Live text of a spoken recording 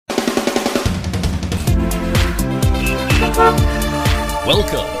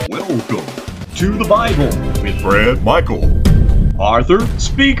Welcome to the Bible with Brad Michael, Arthur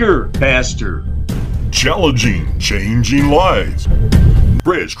Speaker Pastor. challenging, changing lives.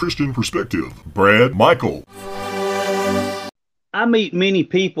 Brad's Christian perspective. Brad Michael. I meet many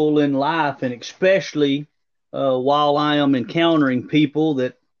people in life, and especially while I am encountering people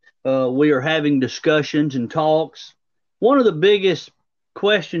that we are having discussions and talks. One of the biggest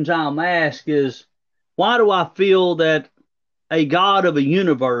questions I'm asked is, why do I feel that a God of a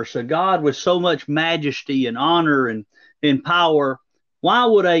universe, a God with so much majesty and honor and power, why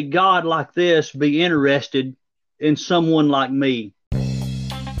would a God like this be interested in someone like me?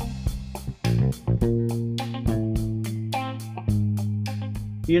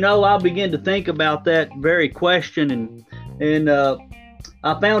 You know, I began to think about that very question, and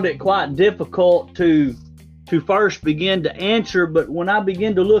I found it quite difficult to first begin to answer. But when I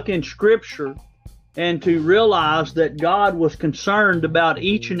began to look in Scripture and to realize that God was concerned about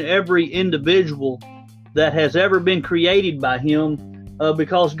each and every individual that has ever been created by Him,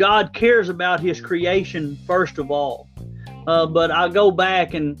 because God cares about His creation first of all. But I go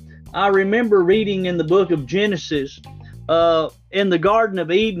back and I remember reading in the book of Genesis, in the Garden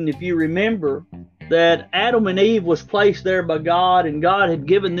of Eden, if you remember, that Adam and Eve was placed there by God, and God had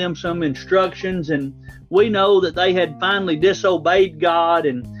given them some instructions, and we know that they had finally disobeyed God,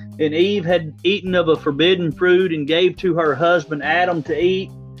 and Eve had eaten of a forbidden fruit and gave to her husband Adam to eat.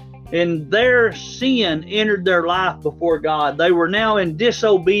 And their sin entered their life before God. They were now in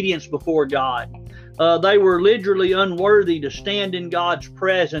disobedience before God. They were literally unworthy to stand in God's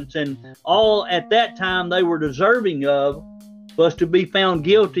presence, and all at that time they were deserving of was to be found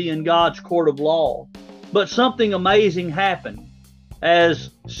guilty in God's court of law. But something amazing happened. As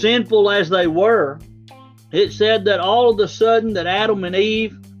sinful as they were, it said that all of a sudden that Adam and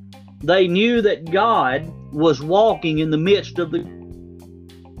Eve, they knew that God was walking in the midst of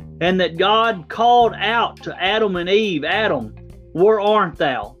and that God called out to Adam and Eve, "Adam, where art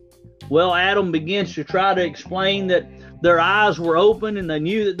thou?" Well, Adam begins to try to explain that their eyes were open and they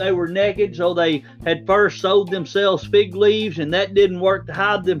knew that they were naked, so they had first sewed themselves fig leaves, and that didn't work to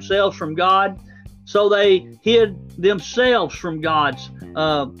hide themselves from God. So they hid themselves from God's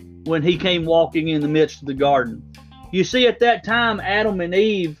when He came walking in the midst of the garden. You see, at that time, Adam and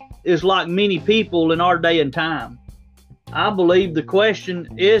Eve is like many people in our day and time. I believe the question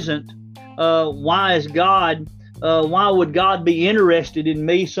isn't why would God be interested in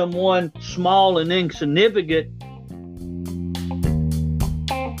me, someone small and insignificant?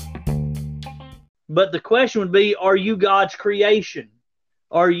 But the question would be, are you God's creation?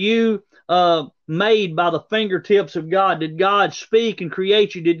 Are you made by the fingertips of God? Did God speak and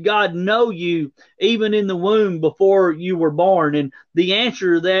create you? Did God know you even in the womb before you were born? And the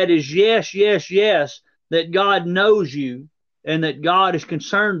answer to that is yes, yes, yes, that God knows you and that God is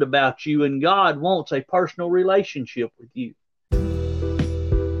concerned about you, and God wants a personal relationship with you.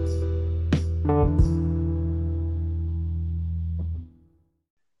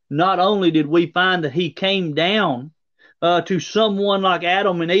 Not only did we find that He came down to someone like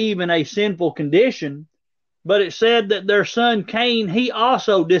Adam and Eve in a sinful condition, but it said that their son Cain, he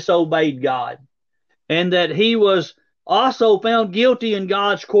also disobeyed God, and that he was also found guilty in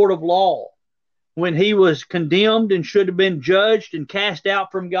God's court of law when he was condemned and should have been judged and cast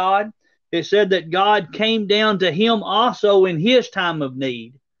out from God. It said that God came down to him also in his time of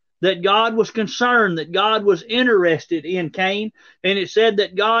need, that God was concerned, that God was interested in Cain, and it said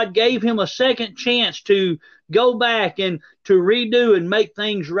that God gave him a second chance to go back and to redo and make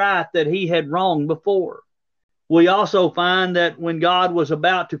things right that he had wronged before. We also find that when God was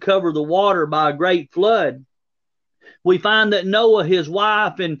about to cover the water by a great flood, we find that Noah, his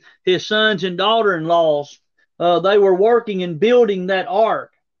wife, and his sons and daughter-in-laws, they were working and building that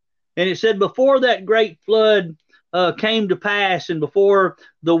ark. And it said before that great flood came to pass, and before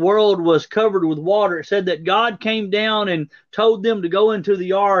the world was covered with water, it said that God came down and told them to go into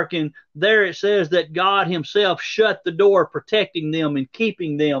the ark, and there it says that God Himself shut the door, protecting them and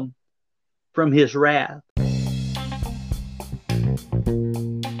keeping them from His wrath.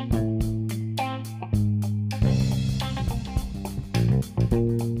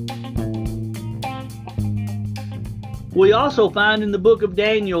 We also find in the book of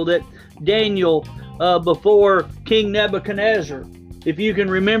Daniel that Daniel, before King Nebuchadnezzar, if you can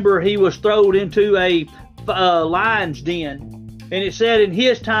remember, he was thrown into a lion's den. And it said in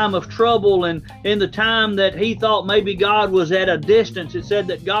his time of trouble and in the time that he thought maybe God was at a distance, it said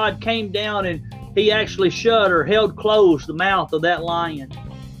that God came down and He actually shut or held closed the mouth of that lion.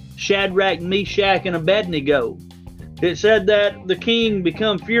 Shadrach, Meshach, and Abednego. It said that the king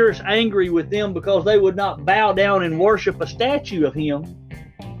became furious angry with them because they would not bow down and worship a statue of him.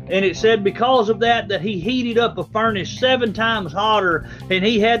 And it said because of that he heated up a furnace 7 times hotter, and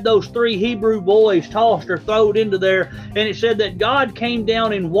he had those 3 Hebrew boys tossed or thrown into there. And it said that God came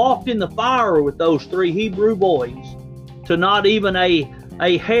down and walked in the fire with those 3 Hebrew boys, to not even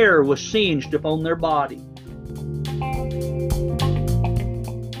a hair was singed upon their body.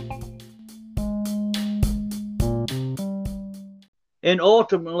 And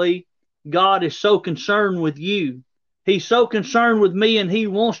ultimately, God is so concerned with you. He's so concerned with me, and he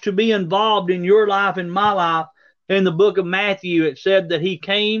wants to be involved in your life and my life. In the book of Matthew, it said that he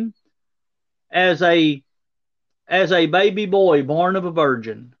came as a baby boy born of a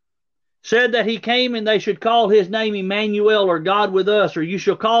virgin. Said that he came and they should call his name Emmanuel, or God with us, or you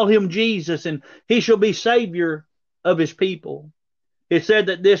shall call him Jesus, and he shall be Savior of his people. It said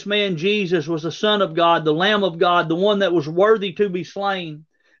that this man Jesus was the Son of God, the Lamb of God, the one that was worthy to be slain,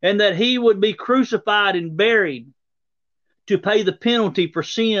 and that he would be crucified and buried to pay the penalty for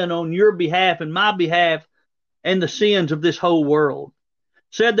sin on your behalf and my behalf and the sins of this whole world.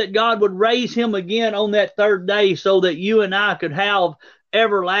 Said that God would raise him again on that 3rd day so that you and I could have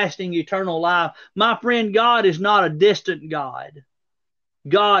everlasting eternal life. My friend, God is not a distant God.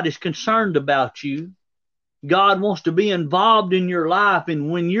 God is concerned about you. God wants to be involved in your life, and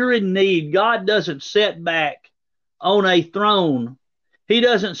when you're in need, God doesn't sit back on a throne. He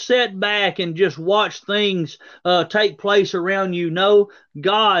doesn't sit back and just watch things take place around you. No,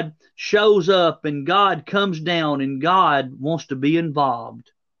 God shows up, and God comes down, and God wants to be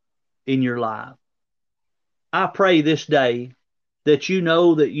involved in your life. I pray this day that you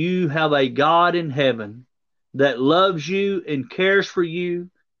know that you have a God in heaven that loves you and cares for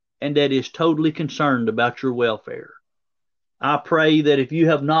you, and that is totally concerned about your welfare. I pray that if you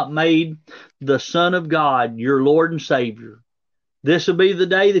have not made the Son of God your Lord and Savior, this will be the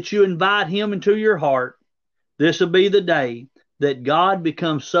day that you invite him into your heart. This will be the day that God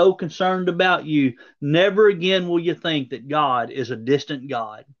becomes so concerned about you. Never again will you think that God is a distant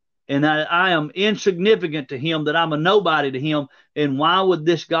God, and I am insignificant to him, that I'm a nobody to him. And why would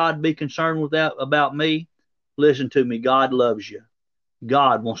this God be concerned with that about me? Listen to me. God loves you.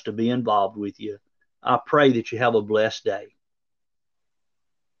 God wants to be involved with you. I pray that you have a blessed day.